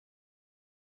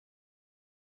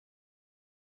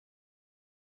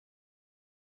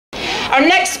Our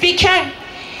next speaker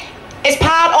is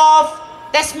part of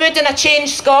this mood in a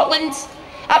changed Scotland,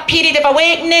 a period of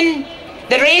awakening,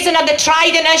 the raising of the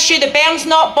Trident issue, the Bairns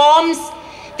not bombs,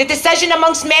 the decision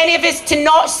amongst many of us to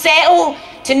not settle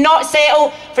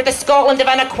for the Scotland of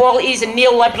inequalities and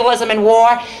neoliberalism and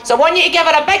war. So I want you to give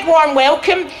her a big warm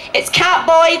welcome. It's Cat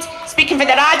Boyd speaking for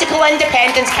the Radical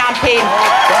Independence Campaign.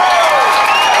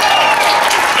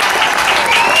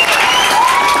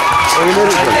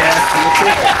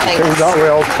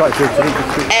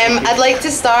 I'd like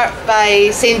to start by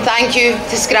saying thank you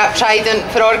to Scrap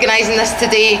Trident for organising this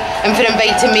today and for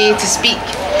inviting me to speak.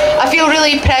 I feel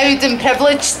really proud and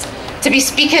privileged to be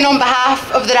speaking on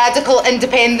behalf of the Radical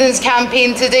Independence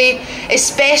Campaign today,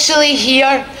 especially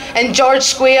here in George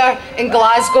Square in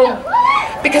Glasgow,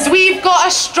 because we've got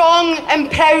a strong and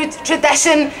proud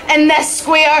tradition in this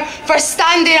square for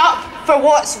standing up for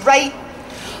what's right.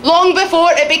 Long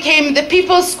before it became the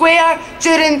People's Square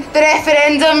during the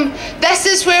referendum, this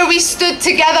is where we stood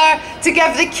together to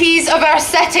give the keys of our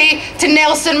city to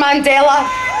Nelson Mandela.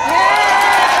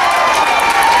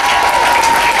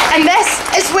 And this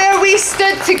is where we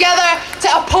stood together to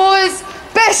oppose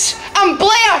Bush and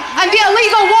Blair and the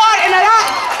illegal war in Iraq.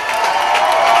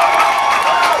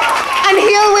 And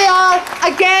here we are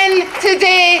again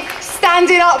today,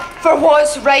 standing up for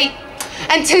what's right.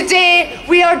 And today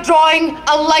we are drawing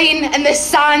a line in the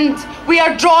sand. We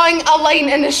are drawing a line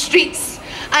in the streets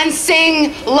and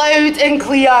saying loud and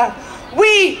clear,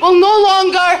 we will no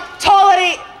longer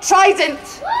tolerate Trident.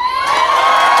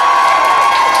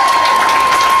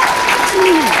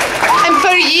 And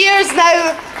for years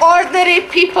now, ordinary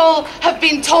people have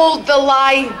been told the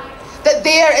lie that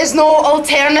there is no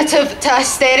alternative to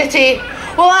austerity.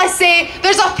 Well, I say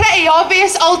there's a pretty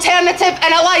obvious alternative,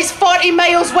 and it lies 40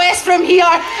 miles west from here,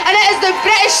 and it is the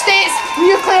British state's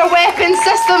nuclear weapons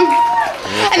system.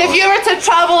 And if you were to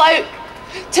travel out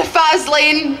to Faz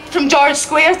Lane from George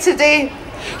Square today,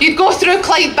 you'd go through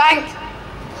Clydebank,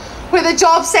 where the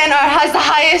job centre has the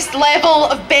highest level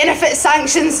of benefit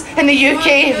sanctions in the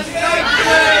UK.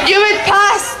 You would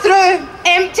pass through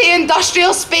empty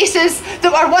industrial spaces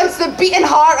that were once the beating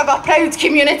heart of a proud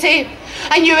community,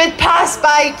 and you would pass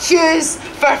by queues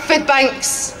for food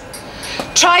banks.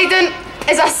 Trident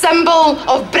is a symbol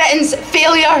of Britain's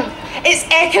failure. It's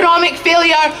economic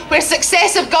failure, where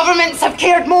successive governments have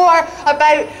cared more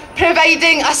about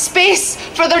providing a space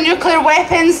for their nuclear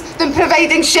weapons than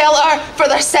providing shelter for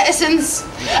their citizens.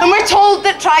 And we're told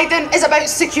that Trident is about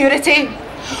security.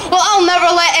 Well, I'll never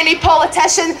let any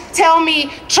politician tell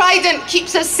me Trident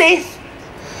keeps us safe,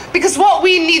 because what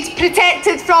we need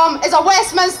protected from is a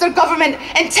Westminster government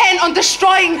intent on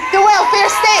destroying the welfare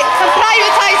state and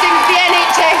privatising the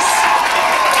NHS.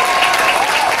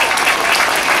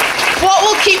 What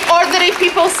will keep ordinary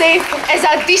people safe is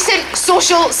a decent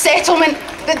social settlement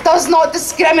that does not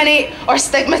discriminate or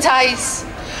stigmatise.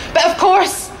 But of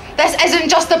course, this isn't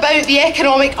just about the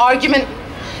economic argument.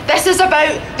 This is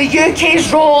about the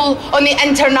UK's role on the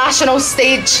international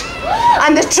stage.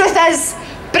 And the truth is,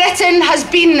 Britain has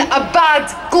been a bad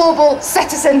global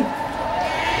citizen.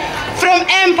 From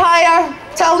empire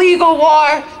to illegal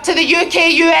war, to the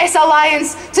UK-US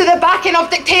alliance, to the backing of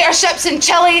dictatorships in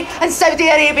Chile and Saudi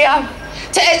Arabia,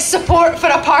 to its support for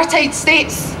apartheid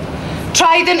states.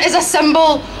 Trident is a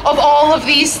symbol of all of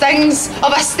these things,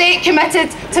 of a state committed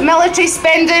to military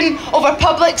spending over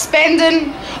public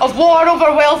spending, of war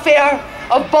over welfare,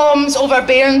 of bombs over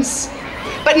Bairns.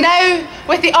 But now,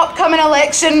 with the upcoming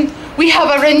election, we have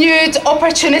a renewed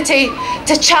opportunity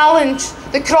to challenge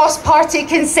the cross-party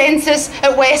consensus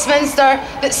at Westminster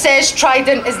that says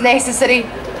Trident is necessary.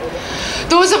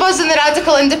 Those of us in the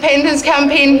Radical Independence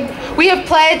Campaign, we have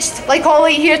pledged, like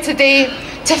Ollie here today,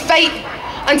 to fight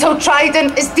until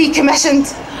Trident is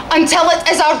decommissioned, until it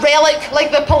is a relic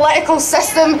like the political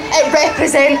system it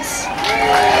represents.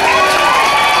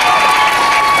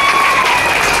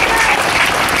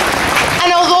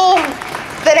 And although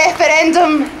the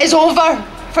referendum is over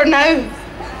for now,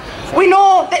 we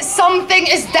know that something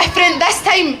is different this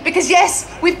time, because yes,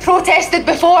 we've protested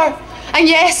before, and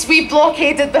yes, we've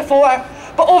blockaded before,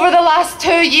 but over the last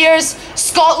 2 years,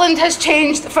 Scotland has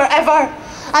changed forever.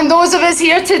 And those of us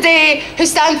here today who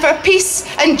stand for peace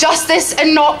and justice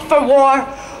and not for war,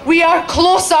 we are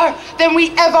closer than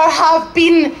we ever have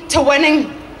been to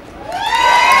winning.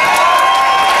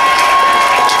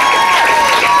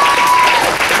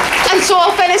 And so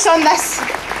I'll finish on this,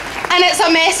 and it's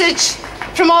a message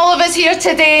from all of us here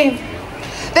today,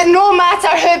 that no matter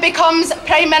who becomes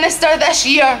Prime Minister this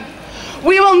year,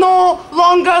 we will no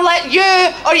longer let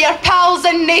you or your pals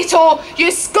in NATO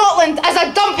use Scotland as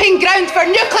a dumping ground for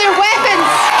nuclear weapons.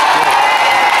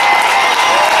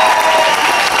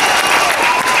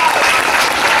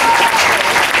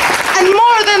 And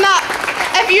more than that,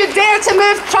 if you dare to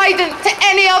move Trident to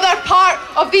any other part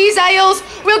of these aisles,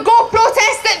 we'll go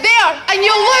protest it there, and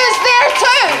you'll lose there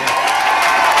too.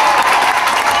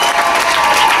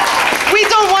 We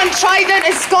don't want Trident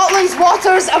in Scotland's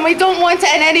waters, and we don't want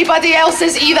it in anybody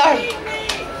else's either.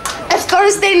 If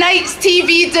Thursday night's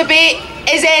TV debate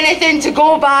is anything to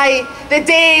go by, the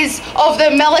days of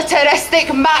the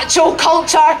militaristic macho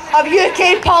culture of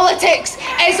UK politics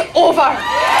is over.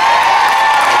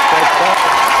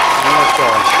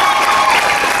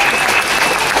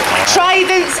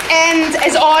 Trident's end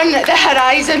is on the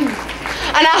horizon,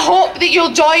 and I hope that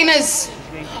you'll join us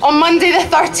on Monday the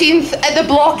 13th at the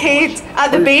blockade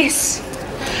at the base,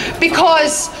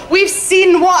 because we've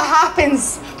seen what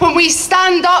happens when we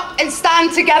stand up and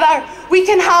stand together. We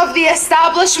can have the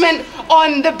establishment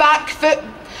on the back foot.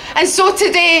 And so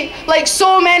today, like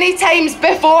so many times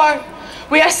before,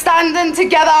 we are standing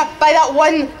together by that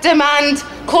one demand,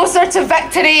 closer to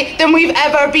victory than we've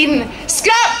ever been.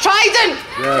 Scrap Trident!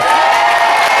 Yes.